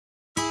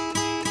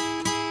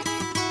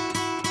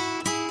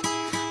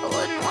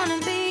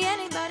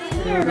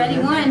There, ready,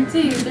 1,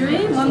 2,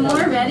 3. One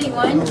more, ready,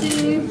 1,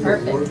 2.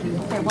 Perfect.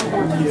 Okay, one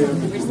more.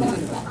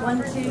 1,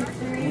 2,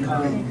 3.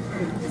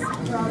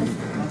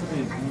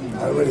 I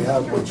already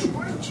have one. Thank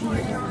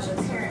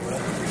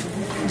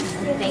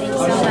you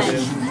so much.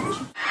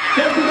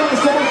 Thank you guys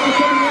so much for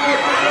coming out.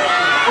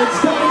 It's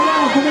time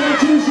now for me to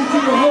introduce you to the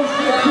host of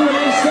the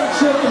Q&A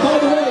section. And by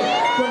the way,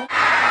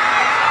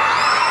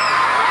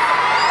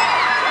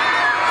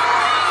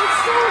 It's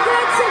so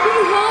good to be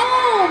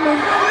home.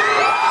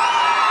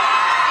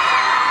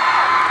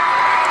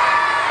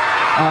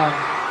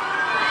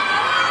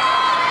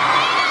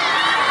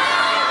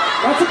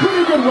 that's a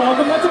pretty good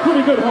welcome. That's a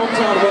pretty good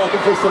hometown welcome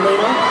for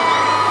Selena.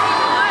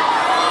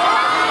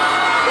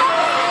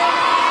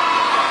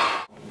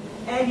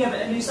 And you have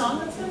a new song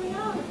that's coming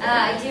out?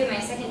 I do. My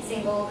second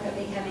single could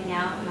be coming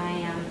out.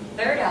 My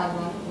third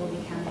album will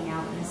be coming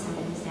out when the sun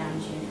goes down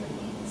June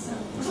 28th. So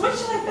what do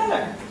you like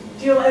better?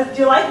 Do you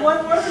like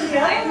one more than the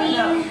other? I mean,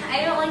 no?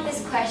 I don't like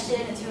this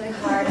question. It's really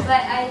hard.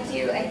 But I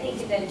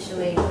think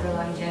eventually for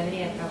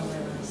longevity, I probably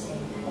want to stay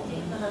in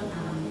acting.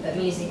 But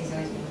music has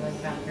always been really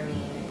fun for me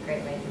and a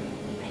great way for me to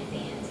meet my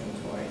fans and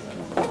tours.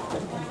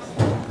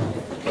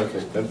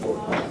 Okay, then 4.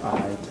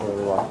 I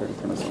totally walked in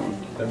front of someone.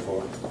 Then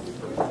 4.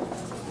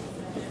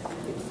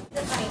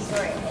 It's a funny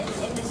story.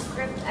 In the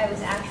script, I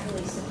was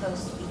actually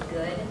supposed to be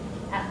good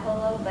at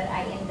polo, but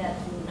I ended up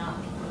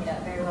not picking it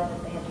up very well.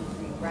 That they had to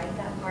rewrite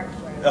that part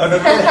where I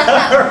was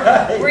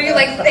Right. Were you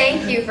like,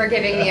 thank you for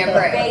giving me a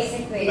break?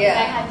 basically. Yeah.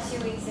 I had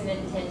 2 weeks of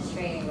intense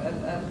training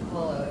of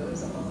polo. It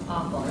was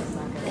awful. It's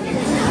not good.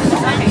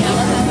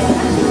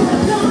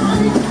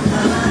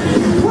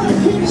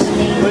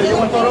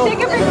 Take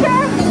a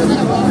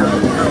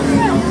picture.